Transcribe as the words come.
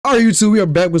All right, YouTube, we are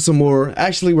back with some more.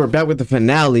 Actually, we're back with the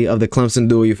finale of the Clemson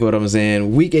duel, you feel what I'm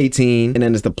saying? Week 18, and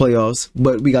then it's the playoffs.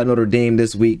 But we got Notre Dame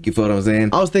this week, you feel what I'm saying?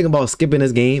 I was thinking about skipping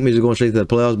this game and just going straight to the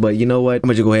playoffs, but you know what? I'm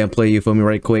gonna just go ahead and play, you feel me,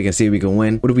 right quick and see if we can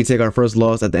win. What if we take our first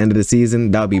loss at the end of the season?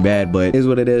 That would be bad, but it is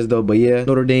what it is, though. But yeah,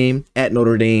 Notre Dame, at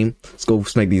Notre Dame. Let's go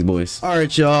smack these boys. All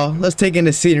right, y'all. Let's take in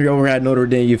the scenery over at Notre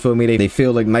Dame, you feel me? They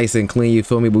feel like nice and clean, you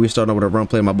feel me? But we starting over the run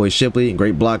play. My boy Shipley,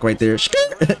 great block right there.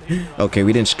 Okay,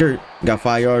 we didn't skirt. Got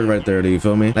 5 yards right there, do you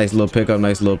feel me? Nice little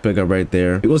pickup right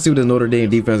there. We're gonna see what this Notre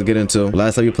Dame defense get into.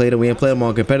 Last time we played them, we didn't play them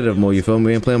on competitive mode, you feel me?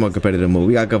 We didn't play them on competitive mode.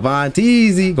 We got Cavante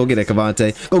easy. Go get that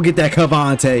Cavante. Go get that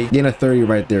Cavante. Getting a 30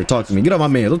 right there. Talk to me. Get off my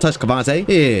man. Don't touch Cavante.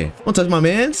 Yeah. Don't touch my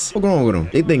mans. What's wrong with them?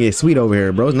 They think it's sweet over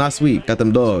here, bro. It's not sweet. Got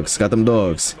them dogs. Got them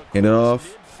dogs. Hand it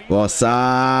off. Go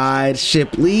outside.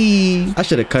 Shipley. I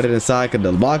should have cut it inside because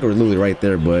the blocker was literally right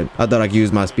there, but I thought I could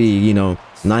use my speed, you know.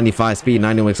 95 speed,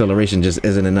 91 acceleration just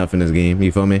isn't enough in this game.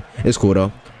 You feel me? It's cool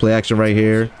though. Play action right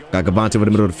here. Got Cavante over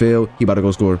the middle of the field. He about to go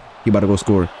score. He about to go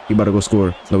score. He about to go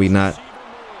score. No, we not.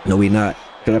 No, we not.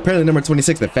 Because apparently number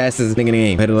 26, the fastest thing in the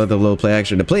game. Had to let the little play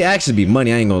action. The play action be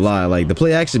money. I ain't gonna lie. Like the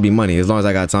play action be money as long as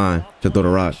I got time to throw the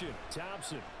rock.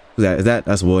 Who's that?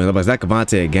 That's Williams. Is that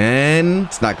Cavante again?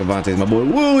 It's not Cavante. It's my boy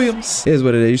Williams. Here's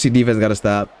what it is. You see defense got to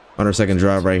stop on our second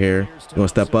drive right here. You want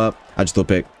to step up? I just threw a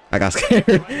pick. I got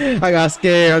scared. I got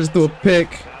scared. I just threw a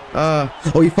pick. Oh,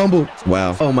 he fumbled.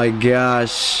 Wow. Oh my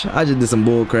gosh. I just did some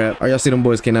bull crap. All right, y'all see them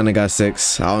boys came down and got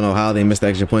 6. I don't know how they missed the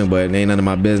extra point, but it ain't none of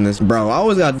my business. Bro, I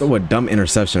always got to throw a dumb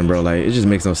interception, bro. Like, it just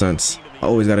makes no sense. I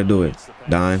always got to do it.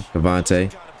 Dime,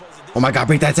 Cavante. Oh my God,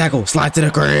 break that tackle. Slide to the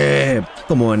crib.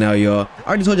 Come on now, y'all. I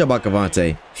already told you about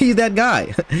Cavante. He's that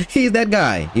guy. He's that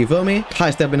guy. You feel me?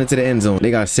 High stepping into the end zone.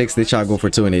 They got 6. They tried to go for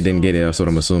 2 and they didn't get it. That's what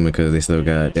I'm assuming because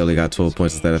they only got 12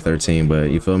 points instead of 13.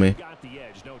 But you feel me?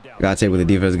 Gotta take what the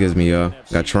defense gives me, y'all.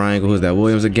 Got triangle. Who's that?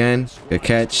 Williams again. Good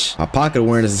catch. My pocket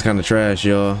awareness is kind of trash,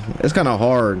 y'all. It's kind of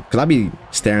hard because I be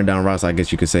staring down routes. I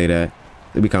guess you could say that.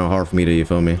 It'd be kind of hard for me to, you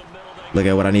feel me? Look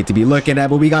at what I need to be looking at,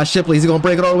 but we got Shipley. Is he gonna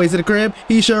break it all the way to the crib?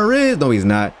 He sure is. No, he's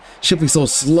not. Shipley's so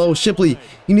slow. Shipley,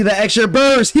 you need that extra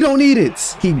burst. He don't need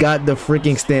it. He got the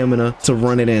freaking stamina to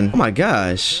run it in. Oh my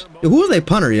gosh. Yo, who was their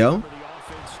punter, yo?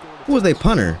 Who was their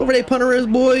punter? Whoever they punter is,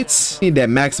 boys. He need that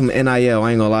maximum NIL.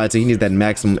 I ain't gonna lie to you. He needs that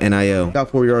maximum NIL. Got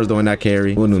 4 yards doing that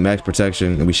carry. We'll do max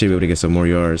protection, and we should be able to get some more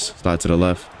yards. Slide to the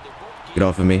left. Get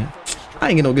off of me. I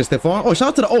ain't get no good step on. Oh, shout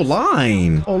out to the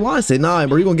O-line. O-line said, nah,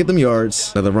 bro, you gonna get them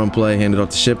yards. Another run play, handed off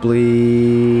to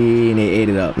Shipley. And they ate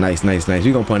it up. Nice, nice, nice.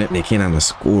 We gonna punt it. They came on the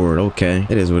scored. Okay.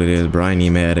 It is what it is, bro. I ain't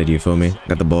even mad at you, feel me?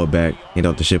 Got the ball back. Hand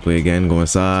off to Shipley again. Go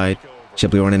inside.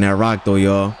 Shipley running that rock, though,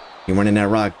 y'all. He running that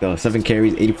rock, though. 7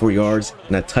 carries, 84 yards,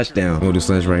 and a touchdown. I'm gonna do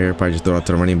slants right here. Probably just throw it out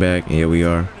to the running back. And here we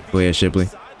are. Go ahead, Shipley.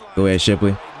 Go ahead,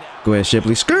 Shipley. Go ahead,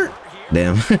 Shipley. Skirt.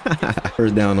 Damn.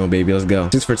 First down though, baby. Let's go.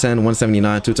 6 for 10,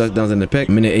 179, 2 touchdowns in the pick.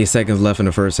 Minute 8 seconds left in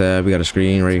the first half. We got a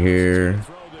screen right here.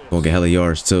 Gonna get hella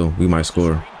yards too. We might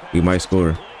score. We might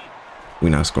score. We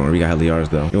not scoring. We got hella yards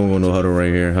though. You don't go no huddle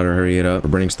right here. Huddle, hurry it up.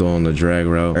 We're bringing still on the drag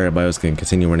route. Everybody else can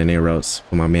continue running their routes.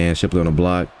 Put my man Shipley on the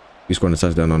block. We scoring a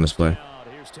touchdown on this play.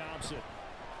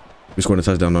 We scoring a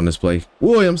touchdown on this play.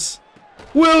 Williams.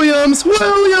 Williams.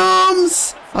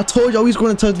 Williams. I told y'all we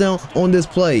scoring a touchdown on this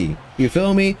play. You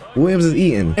feel me? Williams is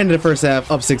eating. End of the first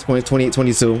half, up 6 points,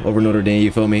 28-22 over Notre Dame.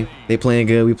 You feel me? They playing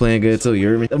good. We playing good too. You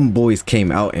hear me? Them boys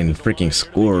came out and freaking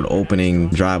scored opening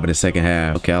drive of the second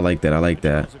half. Okay, I like that. I like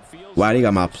that. Why they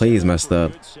got my plays messed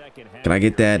up? Can I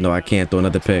get that? No, I can't. Throw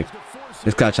another pick.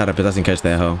 This guy tried to possession catch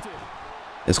that hoe.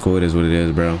 It's cool. It is what it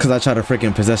is, bro. Because I tried to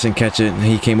freaking possession catch it. And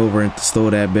he came over and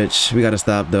stole that bitch. We got to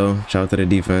stop, though. Shout out to the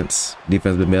defense.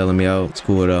 Defense been bailing me out. It's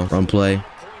cool, though. Run play.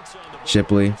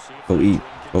 Shipley. Go eat.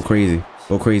 Go crazy.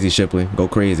 Go crazy, Shipley. Go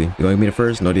crazy. You gonna give me the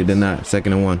first? No, they did not.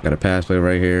 2nd and 1. Got a pass play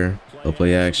right here. Go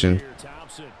play action.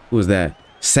 Who was that?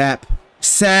 Sap.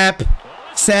 Sap.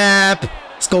 Sap.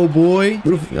 Let's go, boy.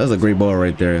 That was a great ball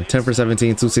right there. 10 for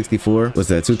 17, 264. What's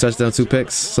that? 2 touchdowns, 2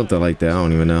 picks? Something like that. I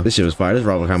don't even know. This shit was fire. This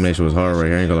robber combination was hard right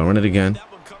here. I ain't gonna run it again.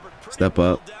 Step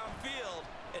up.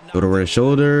 Go to right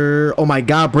shoulder. Oh my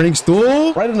God, Brenning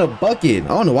Stool right in the bucket. I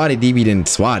don't know why the DB didn't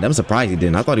swat. I'm surprised he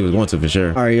didn't. I thought he was going to for sure.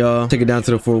 All right, y'all. Take it down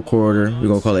to the 4th quarter. We're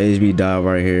gonna call it HB dive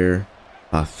right here.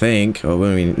 I think. Oh,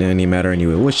 it doesn't even matter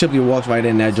anyway. Well, Shipley walks right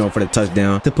in that joint for the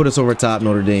touchdown to put us over top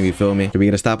Notre Dame. You feel me? Can we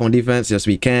get a stop on defense? Yes,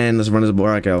 we can. Let's run this ball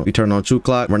right out. We turn on true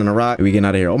clock, running a rock. We getting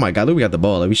out of here. Oh my God, look, we got the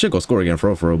ball. Like, we should go score again for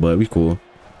real, but we cool.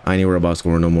 I ain't worried about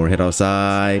scoring no more. Hit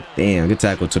outside. Damn, good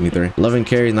tackle, 23. 11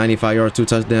 carries, 95 yards, 2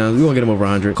 touchdowns. We gonna get him over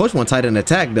 100. Coach want tight end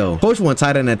attack though. Coach want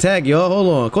tight end attack, y'all. Hold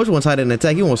on. Coach want tight end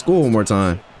attack. He want to score one more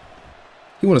time.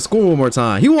 He want to score one more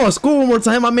time. He want to score one more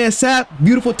time. My man Sap,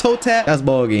 beautiful toe tap. That's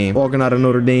ball game. Walking out of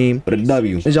Notre Dame with a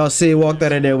W. As y'all see, walked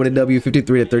out of there with a W,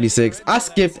 53-36. I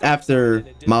skipped after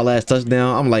my last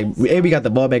touchdown. I'm like, hey, we got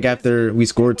the ball back after we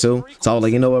scored too. So I was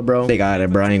like, you know what, bro? They got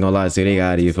it, bro. I ain't gonna lie to you. They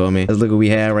got it, you feel me? Let's look what we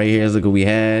had right here. Let's look what we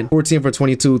had. 14 for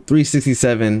 22,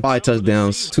 367, 5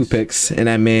 touchdowns, 2 picks. And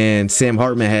that man, Sam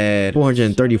Hartman, had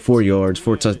 434 yards,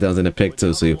 4 touchdowns, and a pick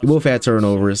too. So we both had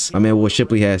turnovers. My man Will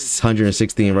Shipley has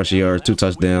 116 rushing yards, 2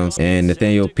 touchdowns. And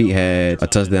Nathaniel Pete had a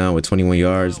touchdown with 21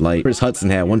 yards. Like, Chris Hudson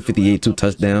had 158, 2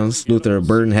 touchdowns. Luther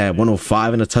Burden had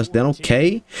 105 and a touchdown.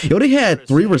 Okay. Yo, they had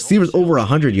 3 receivers over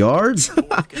 100 yards.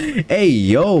 Hey,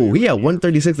 yo, he had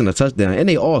 136 and a touchdown. And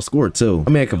they all scored too.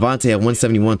 My man Cavante had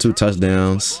 171, 2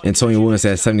 touchdowns. Antonio Williams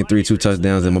had 73, 2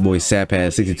 touchdowns. And my boy Sap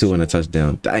had 62 and a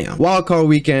touchdown. Damn. Wildcard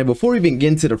weekend. Before we even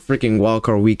get into the freaking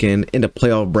wildcard weekend in the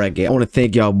playoff bracket, I want to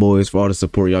thank y'all boys for all the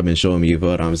support y'all been showing me. You feel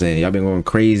what I'm saying? Y'all been going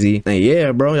crazy. And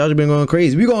yeah, bro, y'all just been going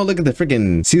crazy. We gonna look at the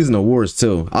freaking season awards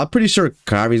too. I'm pretty sure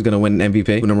Kyrie's gonna win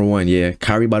MVP. Number 1, yeah.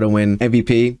 Kyrie about to win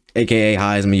MVP. AKA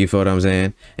Heisman, you feel what I'm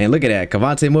saying? And look at that,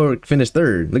 Cavante Moore finished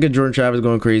 3rd. Look at Jordan Travis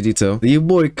going crazy too. Your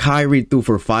boy Kyrie threw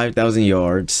for 5,000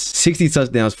 yards, 60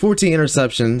 touchdowns, 14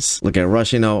 interceptions. Look at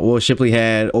rushing out. Will Shipley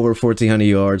had over 1,400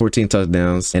 yards, 14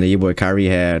 touchdowns. And then your boy Kyrie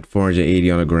had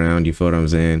 480 on the ground, you feel what I'm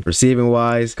saying? Receiving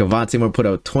wise, Cavante Moore put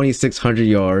out 2,600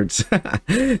 yards,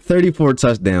 34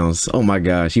 touchdowns. Oh my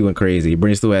gosh, he went crazy.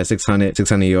 Brandon Steele had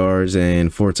 600 yards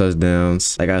and 4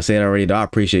 touchdowns. Like I said already, though, I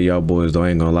appreciate y'all boys, though.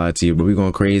 I ain't gonna lie to you, but we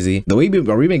going crazy. Though we've been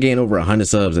getting over 100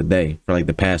 subs a day for like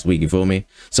the past week, you feel me?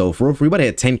 So for we about to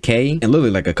hit 10K in literally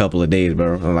like a couple of days,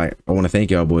 bro. I'm like, I want to thank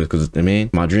y'all boys, because I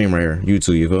mean, my dream right here. You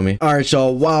too, you feel me? All right,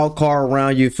 y'all, wild card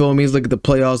round, you feel me? Let's look at the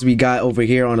playoffs we got over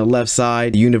here on the left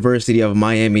side. The University of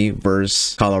Miami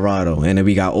versus Colorado. And then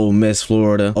we got Ole Miss,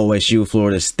 Florida, OSU,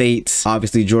 Florida State.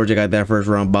 Obviously, Georgia got that first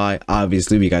round bye.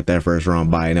 Obviously, we got that first round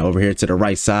bye. And then over here to the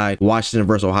right side, Washington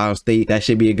versus Ohio State. That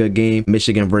should be a good game.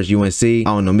 Michigan versus UNC. I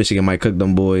don't know, Michigan might cook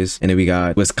them boys. And then we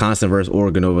got Wisconsin versus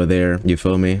Oregon over there. You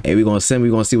feel me? Hey, we gonna sim. We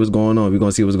gonna see what's going on. We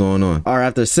gonna see what's going on. All right,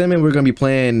 after simming, we're gonna be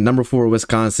playing number 4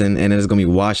 Wisconsin, and then it's gonna be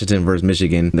Washington versus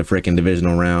Michigan in the freaking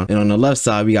divisional round. And on the left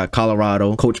side, we got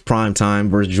Colorado, Coach Primetime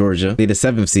versus Georgia. They the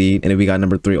 7th seed, and then we got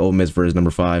number 3 Ole Miss versus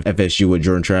number 5 FSU with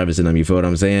Jordan Travis in them. You feel what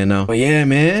I'm saying now? But yeah,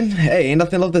 man. Hey, ain't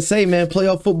nothing left to say, man.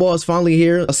 Playoff football is finally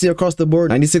here. I see across the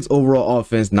board, 96 overall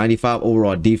offense, 95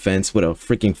 overall defense with a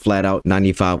freaking flat out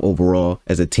 95 overall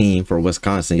as a team for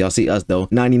Wisconsin. Y'all see us though,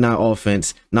 99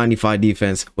 offense, 95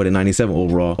 defense with a 97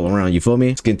 overall all around. You feel me?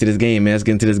 Let's get into this game, man. Let's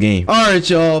get into this game. All right,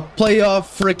 y'all. Playoff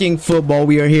freaking football.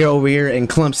 We are here over here in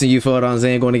Clemson. You feel what I'm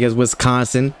saying? Going against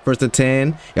Wisconsin, 1st and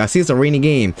 10. Y'all see it's a rainy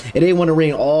game. It didn't want to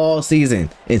rain all season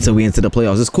until we into the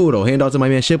playoffs. It's cool though. Hand out to my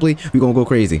man Shipley. We gonna go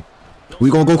crazy. We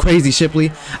gonna go crazy,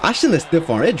 Shipley. I shouldn't have stiff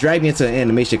armed. It dragged me into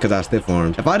animation because I stiff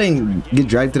armed. If I didn't get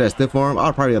dragged to that stiff arm,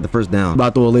 I'd probably got the first down.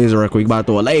 About to throw a laser real quick. About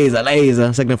to throw a laser.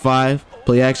 2nd and 5.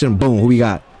 Play action. Boom. Who we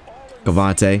got?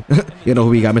 Cavante. You know who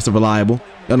we got, Mr. Reliable.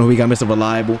 Y'all know who we got, Mr.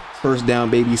 Reliable. First down,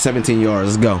 baby, 17 yards.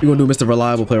 Let's go. We're gonna do Mr.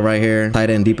 Reliable play right here. Tight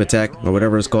end, deep attack, or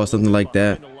whatever it's called, something like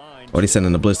that. Oh, they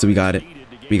sending the blitz, so we got it.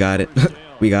 We got it.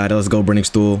 We got it. Let's go, Burning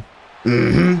Stool.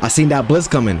 I seen that blitz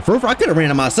coming. For I could have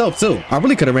ran it myself too. I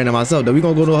really could have ran it myself though. We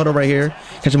gonna go to a huddle right here.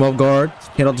 Catch him off guard.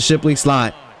 Hand off the Shipley,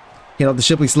 slide. Hand off the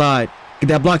Shipley, slide. Get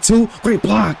that block too. Great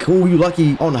block. Oh, you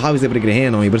lucky. I don't know how he's able to get a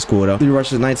hand on you, but it's cool though. 3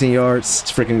 rushes, 19 yards.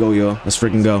 Let's freaking go, yo. Let's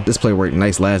freaking go. This play worked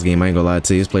nice last game. I ain't gonna lie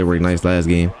to you. This play worked nice last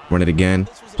game. Run it again.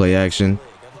 Play action.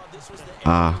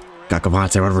 Got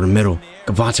Cavante right over the middle.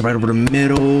 Cavante right over the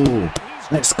middle.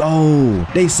 Let's go.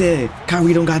 They said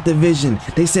Kyrie don't got the vision.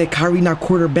 They said Kyrie not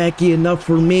quarterbacky enough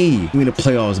for me. We in the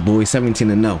playoffs, boy.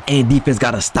 17-0. And defense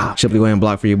gotta stop. Shipley, go ahead and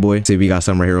block for you, boy. See if we got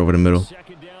something right here over the middle.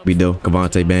 We do.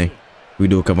 Cavante bang. We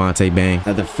do a Cavante bang.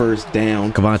 At the first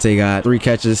down, Cavante got 3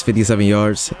 catches, 57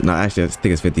 yards. No, actually, I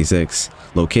think it's 56.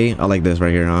 Low key. I like this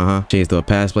right here. Change to a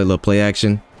pass play, little play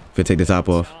action. If we take the top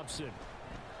off.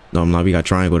 No, I'm not. We got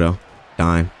triangle though.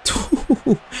 Dime.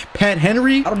 Pat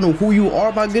Henry, I don't know who you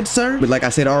are, my good sir, but like I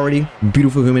said already,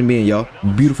 beautiful human being, y'all.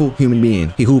 Beautiful human being.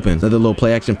 He hooping. Another little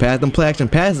play action pass. Them play action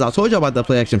passes, I told y'all about the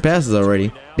play action passes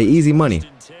already. They easy money.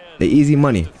 They easy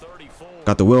money.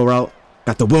 Got the wheel route.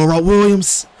 Got the wheel route.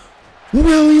 Williams.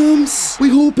 We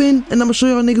hooping. And I'm gonna show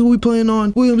y'all niggas who we playing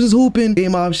on. Williams is hooping.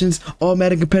 Game options,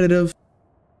 automatic competitive.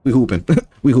 We hooping.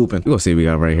 We hooping. We gonna see what we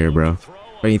got right here, bro.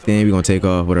 Anything, we gonna take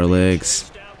off with our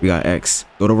legs. We got X.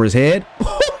 Go over his head.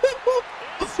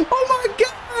 Oh my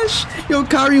gosh. Yo,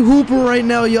 Kyrie Hooper right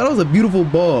now. Yo, that was a beautiful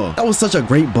ball. That was such a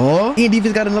great ball. And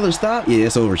defense got another stop. Yeah,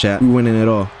 it's over, chat. We winning it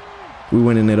all. We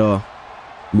winning it all.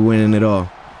 We winning it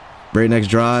all. Very next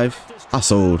drive. I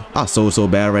sold so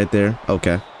bad right there.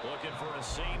 Okay.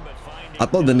 I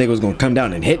thought the nigga was gonna come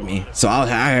down and hit me. So I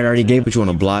had already gave what you on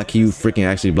a block. Can you freaking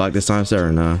actually block this time, sir?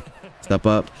 Or nah? Step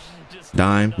up.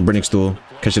 Dime. Burning stool.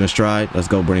 Catching a stride. Let's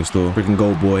go, burning stool. Freaking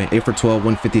goal, boy. 8 for 12,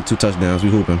 152 touchdowns. We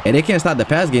hooping. And they can't stop the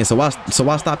pass game, so why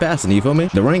stop passing? You feel me?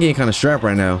 The running game kind of strapped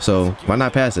right now, so why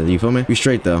not pass it? You feel me? We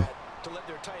straight though.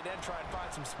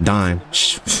 Dime.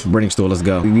 Burning stool. Let's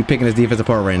go. We picking this defense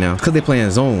apart right now because they playing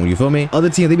zone. You feel me? Other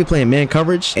teams, they be playing man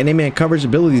coverage, and they man coverage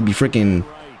ability be freaking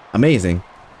amazing.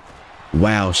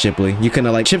 Wow, Shipley. You couldn't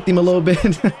have like chipped him a little bit.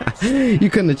 You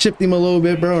couldn't have chipped him a little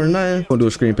bit, bro, or nothing. Gonna do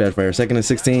a screen pass right here. 2nd and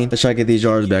 16. Let's try to get these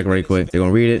yards back right quick. They're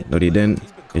gonna read it. No, they didn't.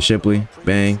 It's Shipley.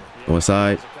 Bang. Go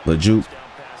inside. Little juke.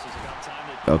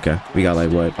 Okay. We got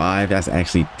like what? 5? That's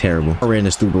actually terrible. I ran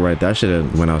the stupid right there. I should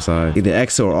have went outside. Either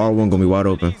X or R1 gonna be wide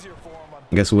open.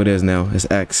 Guess who it is now? It's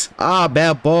X. Ah,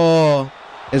 bad ball.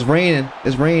 It's raining.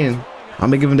 It's raining. I'm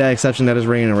gonna give him that exception that it's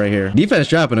raining right here. Defense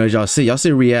dropping, as y'all see. Y'all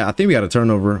see react. I think we got a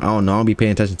turnover. I don't know. I don't be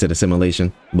paying attention to the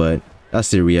simulation, but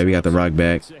that's the react. We got the rock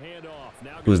back.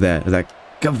 Who's that? Is that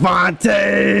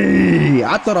Cavante?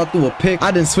 I thought I threw a pick.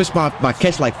 I didn't switch my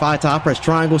catch like 5 times. I pressed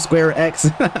triangle, square, X.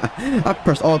 I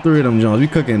pressed all 3 of them, Jones. We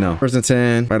cooking now. 1st and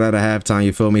 10. Right out of halftime.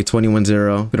 You feel me?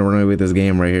 21-0. Gonna run away with this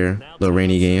game right here. Little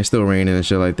rainy game. It's still raining and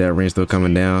shit like that. Rain still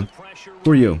coming down.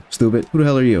 Who are you, stupid? Who the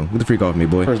hell are you? Get the freak off me,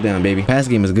 boy. 1st down, baby. Pass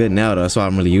game is good now, though. That's why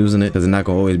I'm really using it, because it's not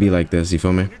gonna always be like this. You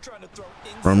feel me?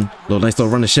 Nice little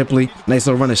run to Shipley. Nice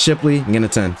little run to Shipley. Get a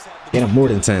 10. Get him more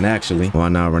than 10, actually. Why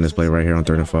not run this play right here on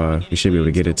 3rd and 5? We should be able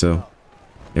to get it, too.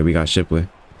 Yeah, we got Shipley.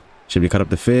 Shipley cut up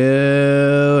the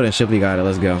field, and Shipley got it.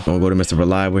 Let's go. Gonna go to Mr.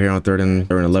 Reliable here on 3rd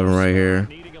and 11 right here.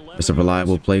 Mr.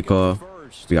 Reliable play call.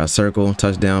 We got circle,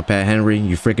 touchdown, Pat Henry,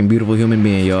 you freaking beautiful human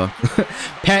being, y'all.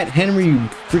 Pat Henry, you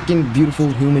freaking beautiful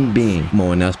human being. Come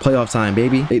on, now it's playoff time,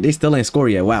 baby. They still ain't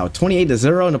scored yet. Wow,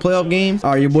 28-0 in the playoff game.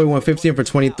 All right, your boy went 15 for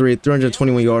 23,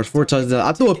 321 yards, 4 touchdowns.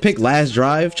 I threw a pick last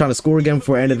drive, trying to score again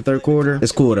before the end of the 3rd quarter.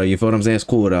 It's cool though, you feel what I'm saying? It's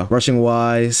cool though. Rushing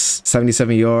wise,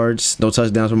 77 yards, no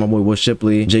touchdowns for my boy Will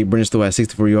Shipley. Jake Brinstow had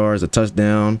 64 yards, a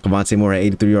touchdown. Cavante Moore had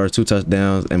 83 yards, 2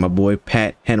 touchdowns, and my boy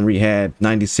Pat Henry had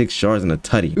 96 yards and a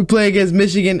tutty. We play against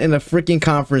Michigan in the freaking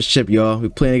conference chip, y'all. We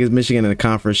playing against Michigan in the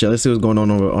conference chip. Let's see what's going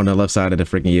on over on the left side of the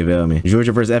freaking you feel me?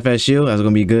 Georgia versus FSU. That's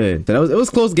gonna be good. So it was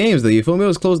close games though. You feel me? It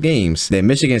was close games. Then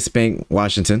Michigan spanked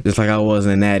Washington, just like I was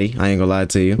in Natty. I ain't gonna lie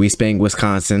to you. We spanked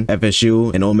Wisconsin.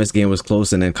 FSU and Ole Miss game was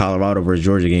close, and then Colorado versus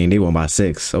Georgia game, they won by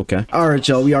 6. Okay. All right,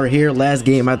 y'all. We are here. Last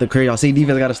game at the crate. Y'all see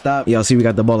defense gotta stop. Y'all see we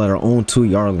got the ball at our own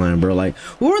 2-yard line, bro. Like,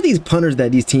 who are these punters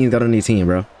that these teams got on their team,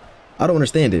 bro? I don't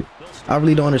understand it. I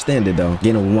really don't understand it though.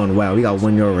 Getting 1. Wow, we got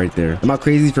 1 yard right there. Am I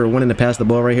crazy for wanting to pass the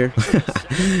ball right here?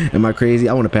 Am I crazy?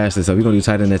 I want to pass this, so we're gonna do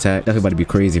tight end attack. That's about to be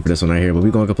crazy for this one right here, but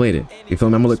we're gonna complete it. You feel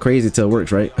me? I'm gonna look crazy till it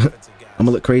works, right? I'm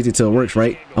gonna look crazy till it works,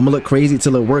 right? I'm gonna look crazy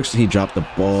till it works. He dropped the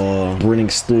ball. Burning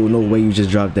stool. No way you just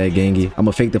dropped that, Gangy. I'm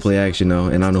gonna fake the play action though,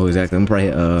 and I don't know exactly. I'm probably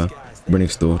hit burning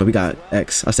stool. But we got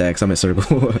X. I said X. I'm at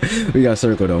circle. We got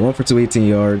circle though. 1 for 2, 18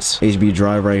 yards. HB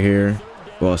drive right here.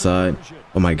 Go outside.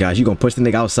 Oh my gosh, you gonna push the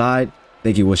nigga outside?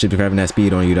 Thank you, Will Shipley, for having that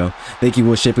speed on you, though. Thank you,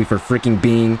 Will Shipley, for freaking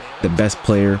being the best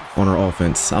player on our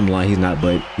offense. I'm lying, he's not,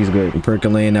 but he's good. We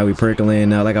percolating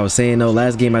now, Like I was saying, though,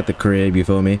 last game at the crib, you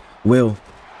feel me? Will.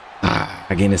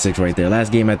 I gained a 6 right there.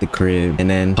 Last game at the crib, and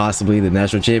then possibly the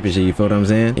national championship, you feel what I'm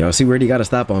saying? Y'all see where he got to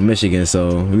stop on Michigan,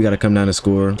 so we got to come down and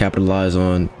score, capitalize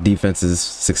on defense's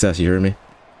success, you heard me?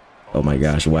 Oh my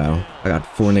gosh, wow. I got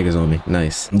 4 niggas on me.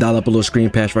 Nice. Dial up a little screen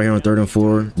pass right here on 3rd and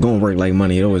 4. Gonna work like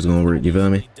money. It always gonna work, you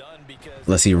feel me?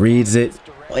 Unless he reads it.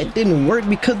 Oh, it didn't work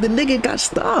because the nigga got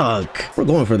stuck. We're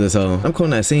going for this, hoe. I'm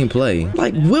calling that same play.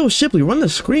 Like, Will Shipley, run the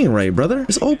screen right, brother.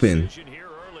 It's open.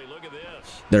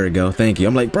 There we go. Thank you.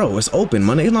 I'm like, bro, it's open,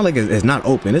 money. It's not like it's not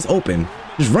open. It's open.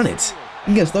 Just run it.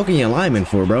 You get stuck in your alignment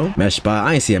for, bro. Mesh spot.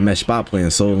 I ain't see a mesh spot play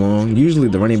in so long. Usually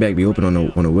the running back be open on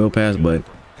the wheel pass, but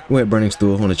we went burning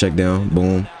stool on the check down.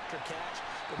 Boom.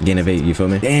 Gain of 8, you feel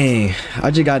me? Dang. I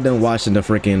just got done watching the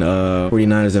freaking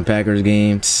 49ers and Packers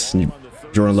games.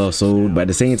 Jordan Love sold, but at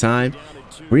the same time,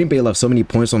 Green Bay left so many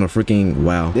points on the freaking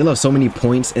wow. They left so many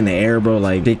points in the air, bro.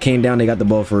 Like, they came down, they got the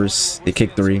ball first, they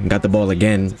kicked 3, got the ball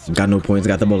again, got no points,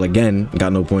 got the ball again,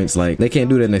 got no points. Like, they can't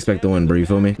do that and expect to win, bro. You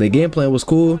feel me? The game plan was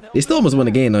cool. They still almost won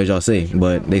the game, though, as y'all say,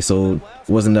 but they sold.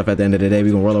 Wasn't enough at the end of the day.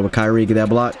 We gonna roll over Kyrie, get that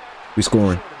block. We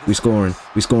scoring. We scoring.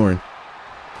 We scoring.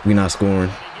 We not scoring.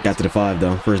 Got to the 5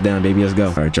 though. 1st down, baby. Let's go.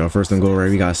 All right, y'all. 1st and goal,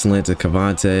 right? We got slant to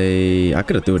Cavante. I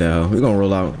could have threw that hoe. We're gonna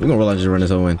roll out. We're gonna roll out and just run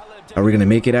this hoe in. Are we gonna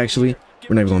make it actually?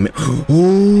 We're not even gonna make.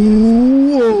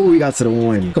 Oh, got to the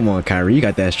one. Come on, Kyrie. You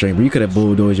got that strength, but you could have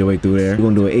bulldozed your way through there. We're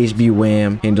going to do an HB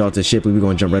wham. Hand it off to Shipley. We're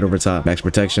going to jump right over top. Max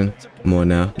protection. Come on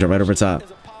now. Jump right over top.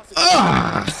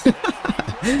 Ah!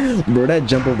 Bro, that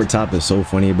jump over top is so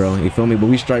funny, bro. You feel me? But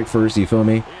we strike first, you feel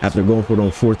me? After going for it on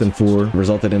 4th and 4,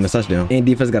 resulted in a touchdown. And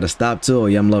defense got to stop too. Oh,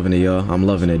 yeah, I'm loving it, y'all. I'm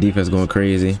loving it. Defense going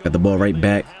crazy. Got the ball right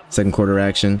back. Second quarter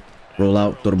action. Roll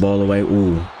out, throw the ball away.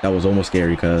 Ooh, that was almost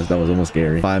scary, cuz. That was almost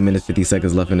scary. 5 minutes, 50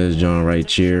 seconds left in this John right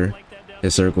cheer.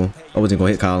 His circle. I wasn't going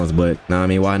to hit Collins, but nah, I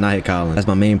mean, why not hit Collins? That's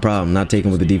my main problem. Not taking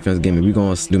what the defense give me. We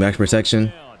going to do max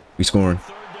protection. We scoring.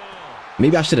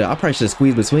 Maybe I probably should have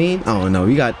squeezed between. I don't know.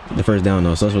 We got the first down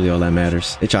though, so that's really all that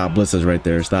matters. They try to blitz us right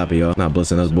there. Stop it, y'all. Not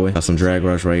blitzing us, boy. Got some drag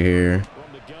rush right here.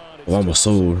 Oh, I almost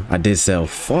sold. I did sell.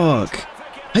 Fuck.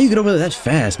 How you get over there that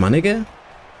fast, my nigga?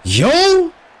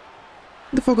 Yo!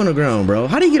 Get the fuck on the ground, bro.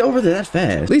 How do you get over there that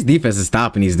fast? At least defense is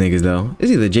stopping these niggas, though.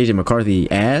 It's either JJ McCarthy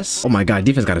ass. Oh my god,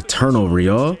 defense got a turnover,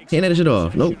 y'all. Can't let that shit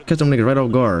off. Nope, catch them niggas right off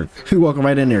guard. We walking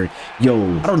right in there.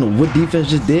 Yo, I don't know what defense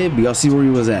just did, but y'all see where we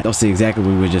was at. Y'all see exactly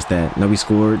where we was just at. Now we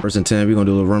scored. 1st and 10. We're gonna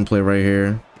do a little run play right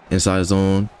here. Inside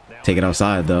zone. Take it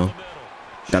outside, though.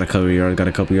 Got a couple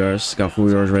yards, got 4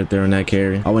 yards right there on that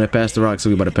carry. I want to pass the rock, so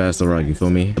we about to pass the rock, you feel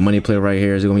me? The money play right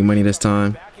here. Is it gonna be money this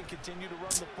time?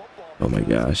 Oh my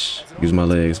gosh. Use my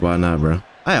legs. Why not, bro?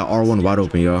 I had R1 wide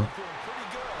open, y'all.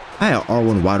 I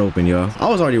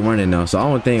was already running though, so I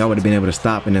don't think I would have been able to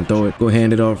stop and then throw it. Go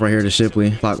hand it off right here to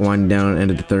Shipley. Clock winding down at the end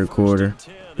of the 3rd quarter.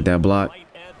 With that block.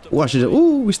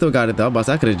 Ooh, we still got it though.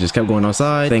 I could have just kept going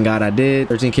outside. Thank God I did.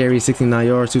 13 carries, 69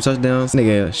 yards, 2 touchdowns.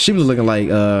 Nigga, Shipley looking like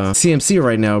CMC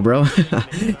right now, bro.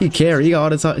 He got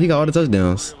all the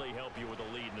touchdowns.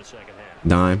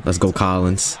 Dime. Let's go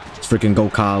Collins. Let's freaking go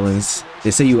Collins.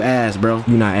 They say you ass, bro.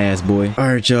 You not ass, boy. All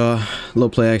right, y'all. Little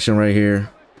play action right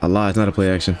here. I lied. It's not a play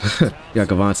action. You got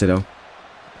Cavante, though.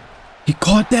 He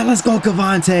caught that. Let's go,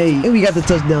 Cavante. And we got the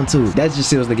touchdown, too. That just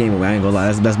seals the game away. I ain't gonna lie.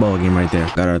 That's the best ball game right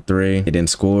there. Got our 3. It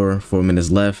didn't score. 4 minutes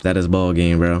left. That is ball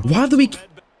game, bro. Why do we...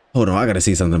 Hold on. I gotta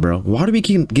see something, bro. Why do we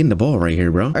keep getting the ball right here,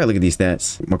 bro? I gotta look at these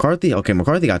stats. McCarthy. Okay,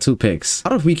 McCarthy got 2 picks.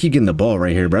 How do we keep getting the ball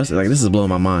right here, bro? Like, this is blowing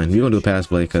my mind. We're gonna do a pass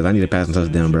play because I need a passing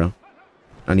touchdown, bro.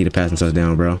 I need a passing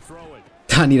touchdown, bro.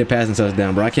 I need a passing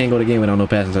touchdown, bro. I can't go to the game without no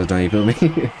passing touchdown, you feel me?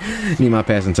 Need my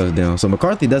passing touchdown. So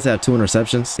McCarthy does have 2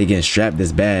 interceptions. They getting strapped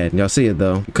this bad. Y'all see it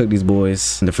though. Cook these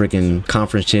boys in the freaking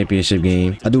conference championship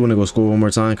game. I do want to go score one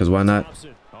more time, because why not?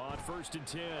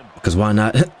 Because why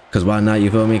not? Because why not,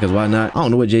 you feel me? Because why not? I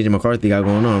don't know what JJ McCarthy got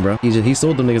going on, bro. He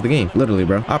sold them niggas the game, literally,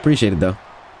 bro. I appreciate it though.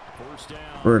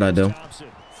 Word I do.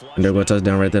 And there go a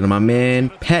touchdown right there to my man,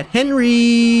 Pat Henry.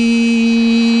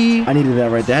 I needed that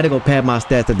right there. I had to go pad my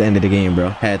stats at the end of the game, bro.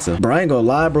 Had to. Bro, I ain't gonna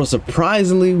lie, bro.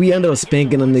 Surprisingly, we ended up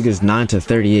spanking them niggas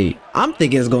 9-38. I'm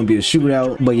thinking it's gonna be a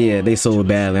shootout, but yeah, they sold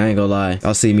badly. I ain't gonna lie.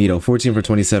 I'll see me though. 14 for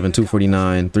 27,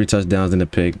 249, 3 touchdowns in the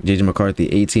pick. JJ McCarthy,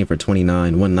 18 for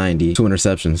 29, 190, 2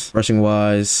 interceptions. Rushing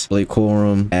wise, Blake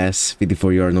Corum, ass,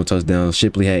 54 yards, no touchdowns.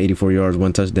 Shipley had 84 yards,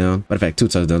 1 touchdown. Matter of fact, 2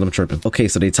 touchdowns. I'm tripping. Okay,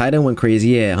 so they tight end went crazy.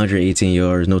 Yeah, 118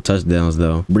 yards, no touchdowns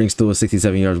though. Brings through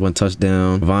 67 yards, 1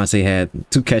 touchdown. Vontae had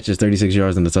 2 catches, 36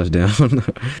 yards and a touchdown. And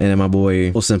then my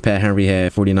boy Wilson Pat Henry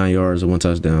had 49 yards and 1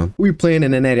 touchdown. We playing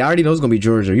in the natty. I already know it's gonna be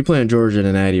Georgia. You playing Georgia in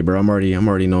the natty, bro. I'm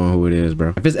already knowing who it is,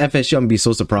 bro. If it's FSU, I'm gonna be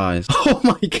so surprised. Oh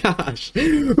my gosh.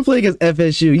 We're playing against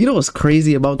FSU. You know what's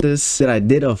crazy about this? That I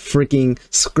did a freaking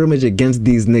scrimmage against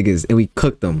these niggas and we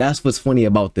cooked them. That's what's funny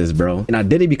about this, bro. And I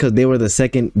did it because they were the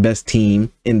 2nd best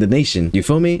team in the nation. You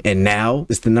feel me? And now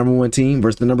it's the #1 team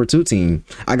versus the #2 team.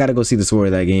 I gotta go see the score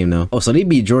of that game though. Oh, so they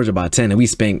beat Georgia by 10 and we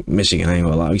spanked Michigan. I ain't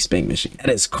gonna lie, we spanked Michigan.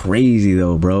 That is crazy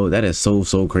though, bro. That is so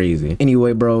crazy.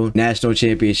 Anyway, bro, national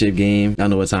championship game. I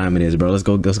know what time it is, bro. Let's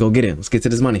go get it. Let's get to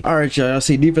this money. All right, y'all.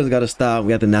 See, defense gotta stop. We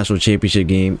got the national championship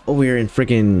game over here in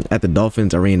freaking at the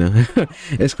Dolphins arena.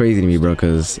 It's crazy to me, bro,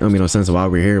 because it don't make no sense why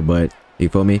we're here, but you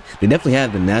feel me? They definitely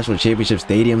have the national championship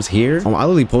stadiums here. I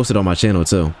literally posted on my channel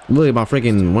too. Literally, my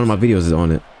freaking one of my videos is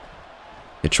on it.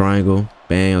 A triangle.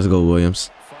 Bang. Let's go, Williams.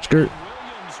 Skirt.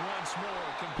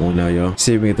 Well, now, y'all.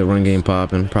 See if we get the run game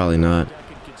popping. Probably not.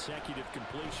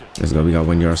 Let's go. We got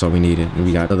 1 yard. That's all we needed. And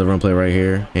we got another run play right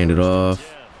here. Hand it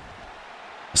off.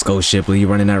 Let's go, Shipley. You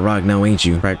running that rock now, ain't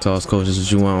you? Crack toss, coach. This is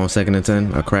what you want on 2nd and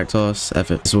 10. A crack toss.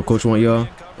 F it. This is what coach want, y'all.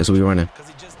 This is what we running.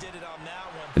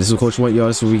 This is what coach want, y'all.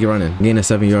 This is what we running. Gaining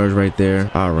 7 yards right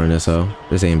there. I'll run this, hoe.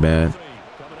 This ain't bad.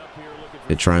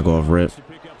 The triangle off rip.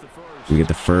 We get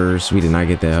the first. We did not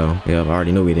get that hoe. Yep, I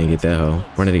already know we didn't get that hoe.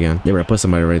 Run it again. They better put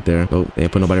somebody right there. Oh, they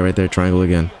ain't put nobody right there. Triangle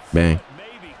again. Bang.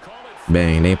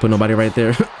 Bang. They ain't put nobody right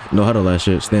there. No huddle that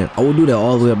shit. Stand. I will do that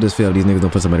all the way up this field. These niggas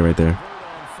don't put somebody right there.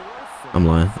 I'm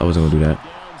lying. I wasn't gonna do that.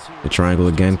 The triangle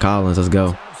again. Collins. Let's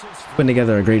go. putting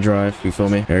together a great drive. You feel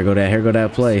me? Here go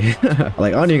that play.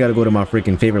 Like, I don't even gotta go to my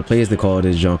freaking favorite plays to call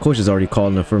this junk. Coach is already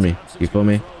calling it for me. You feel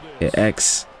me? Hit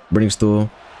X, Bringstool.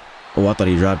 Oh, I thought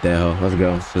he dropped that hoe. Let's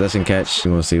go. Possession catch.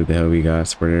 We want to see what the hell we got.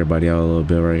 Spread everybody out a little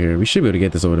bit right here. We should be able to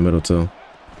get this over the middle too.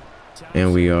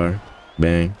 And we are.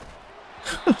 Bang.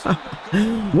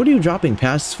 What are you dropping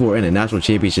passes for in a national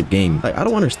championship game? Like, I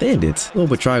don't understand it. A little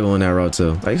bit try going that route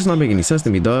too. Like, it's not making any sense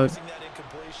to me, dog.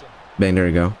 Bang, there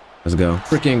we go. Let's go.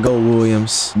 Freaking go,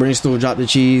 Williams. Bringstool dropped the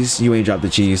cheese. You ain't dropped the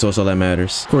cheese, so that's all that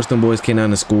matters. Of course, them boys came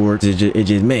down and scored. It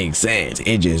just makes sense.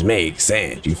 It just makes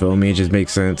sense. You feel me? It just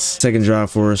makes sense. Second drive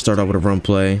for us. Start off with a run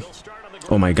play.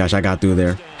 Oh my gosh, I got through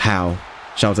there. How?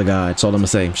 Shout out to God. That's all I'm gonna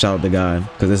say. Shout out to God.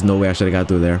 Because there's no way I should have got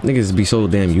through there. Niggas be so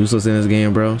damn useless in this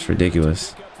game, bro. It's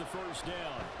ridiculous.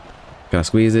 Can I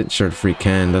squeeze it? Sure, the freak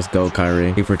can. Let's go,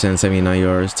 Kyrie. 8 for 10, 79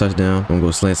 yards. Touchdown. Gonna go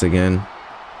slants again.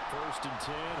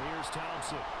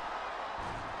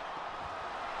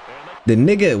 The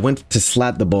nigga went to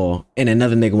slap the ball, and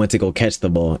another nigga went to go catch the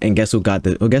ball. And guess who got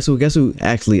the? Oh, guess who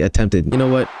actually attempted? You know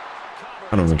what?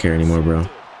 I don't even care anymore, bro.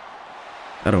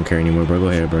 I don't care anymore, bro. Go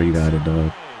ahead, bro. You got it,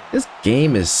 dog. This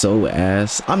game is so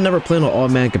ass. I'm never playing on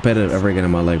all-man competitive ever again in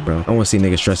my life, bro. I want to see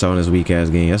niggas stress out on this weak-ass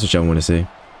game. That's what y'all want to see.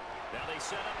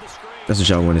 That's what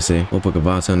y'all want to see. We'll put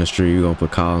Cavante on the street. We're gonna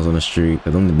put Collins on the street.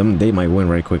 They might win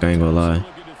right quick. I ain't gonna lie.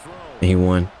 And he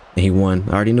won. And he won.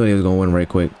 I already knew they was gonna win right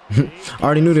quick. I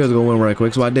already knew they was gonna win right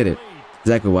quick, so I did it.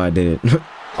 Exactly why I did it.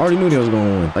 I already knew they was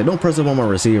gonna win. Like, don't press up on my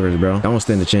receivers, bro. I don't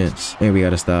stand a chance. And we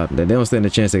gotta stop. They don't stand a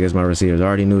chance against my receivers. I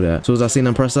already knew that. As soon as I seen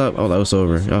them press up, I was like, it's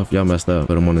over. Y'all messed up.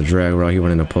 Put him on the drag route. He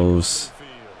went in the post.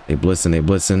 They blitzing. They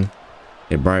blitzing.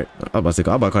 They bright. I'm about to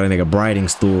call that nigga Briding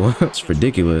Stool. It's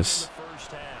ridiculous.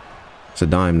 It's a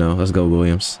dime now. Let's go,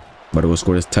 Williams. But we'll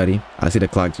score this tutty. I see the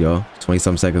clock, y'all.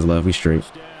 20-some seconds left. We straight.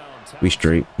 We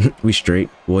straight. We straight.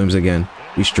 Williams again.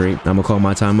 We straight. I'm gonna call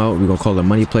my timeout. We're gonna call the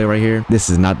money play right here. This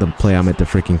is not the play I meant to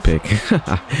freaking pick.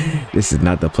 This is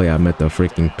not the play I meant to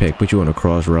freaking pick. Put you on a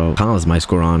cross road. Collins might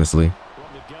score, honestly.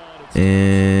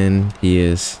 And he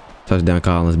is. Touchdown,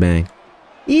 Collins. Bang.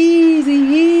 Easy,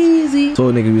 easy.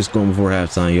 Told nigga we was scoring before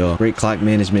halftime, y'all. Great clock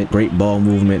management, great ball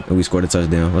movement, and we scored a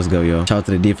touchdown. Let's go, y'all. Shout out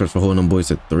to the defense for holding them boys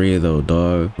to 3 though,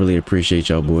 dog. Really appreciate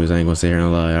y'all boys. I ain't gonna sit here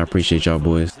and lie. I appreciate y'all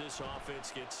boys.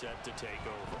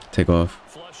 Take off.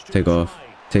 Take off.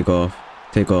 Take off.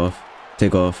 Take off.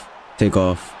 Take off. Take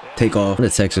off. Take off. The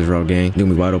Texas route, gang. Gonna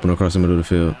be wide open across the middle of the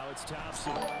field.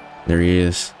 There he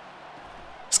is.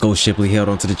 Let's go, Shipley. Held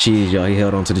onto the cheese, y'all. He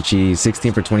held onto the cheese.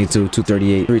 16 for 22,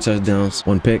 238, 3 touchdowns,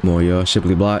 1 pick. More, y'all.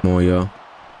 Shipley block. More, y'all.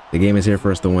 The game is here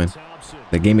for us to win.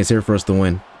 The game is here for us to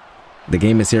win. The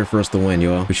game is here for us to win,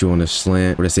 y'all. Put you on the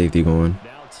slant. Where the safety going?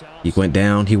 He went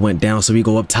down, so we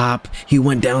go up top. He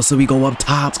went down, so we go up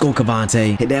top. Let's go,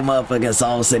 Cavante. Hit that motherfucking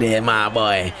sauce in, my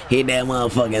boy. Hit that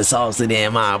motherfucking sauce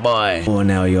in, my boy. Oh,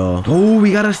 now, y'all. Oh,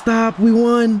 we gotta stop. We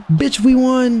won. Bitch, we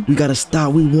won. We gotta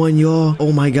stop. We won, y'all.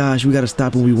 Oh, my gosh. We gotta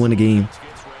stop and we won the game.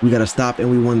 We gotta stop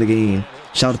and we won the game.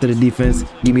 Shout out to the defense.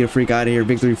 Give me a freak out of here.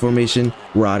 Victory formation.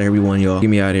 We're out of here. We won, y'all. Get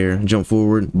me out of here. Jump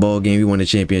forward. Ball game. We won the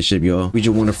championship, y'all. We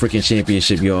just won a freaking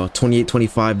championship, y'all.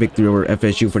 28-25 victory over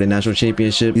FSU for the national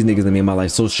championship. These niggas that made my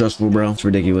life so stressful, bro. It's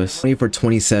ridiculous. 20 for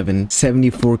 27.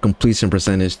 74 completion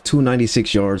percentage.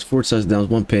 296 yards. 4 touchdowns.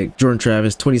 1 pick. Jordan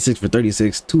Travis. 26 for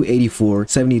 36. 284.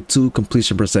 72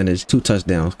 completion percentage. 2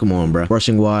 touchdowns. Come on, bro.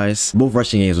 Rushing wise, both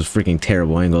rushing games was freaking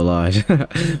terrible. I ain't gonna lie.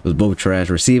 It was both trash.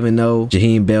 Receiving, though.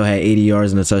 Jaheim Bell had 80 yards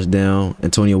in a touchdown.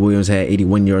 Antonio Williams had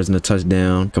 81 yards in a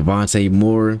touchdown. Cavante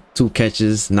Moore, 2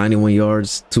 catches, 91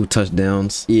 yards, 2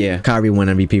 touchdowns. Yeah, Kyrie won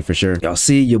MVP for sure. Y'all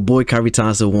see, your boy Kyrie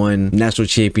Thompson won national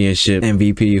championship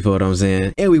MVP, you feel what I'm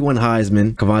saying? And we won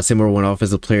Heisman. Cavante Moore won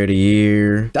Offensive Player of the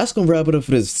Year. That's gonna wrap it up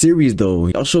for this series, though.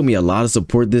 Y'all showed me a lot of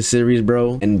support this series,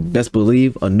 bro. And best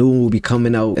believe, a new one will be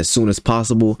coming out as soon as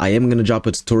possible. I am gonna drop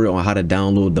a tutorial on how to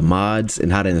download the mods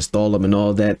and how to install them and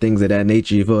all that, things of that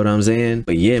nature, you feel what I'm saying?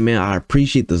 But yeah, man, I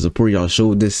appreciate the support y'all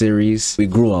showed this series. We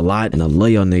grew a lot, and I love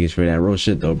y'all niggas for that real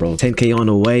shit though, bro. 10K on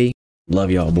the way.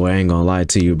 Love y'all, boy. I ain't gonna lie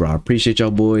to you, bro. I appreciate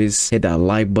y'all boys. Hit that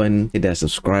like button, hit that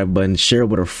subscribe button, share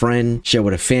with a friend, share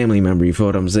with a family member, you feel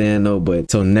what I'm saying? No, but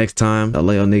till next time, I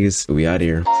love y'all niggas. We out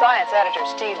here. Science editor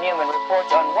Steve Newman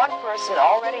reports on one person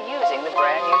already using the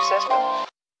brand new system.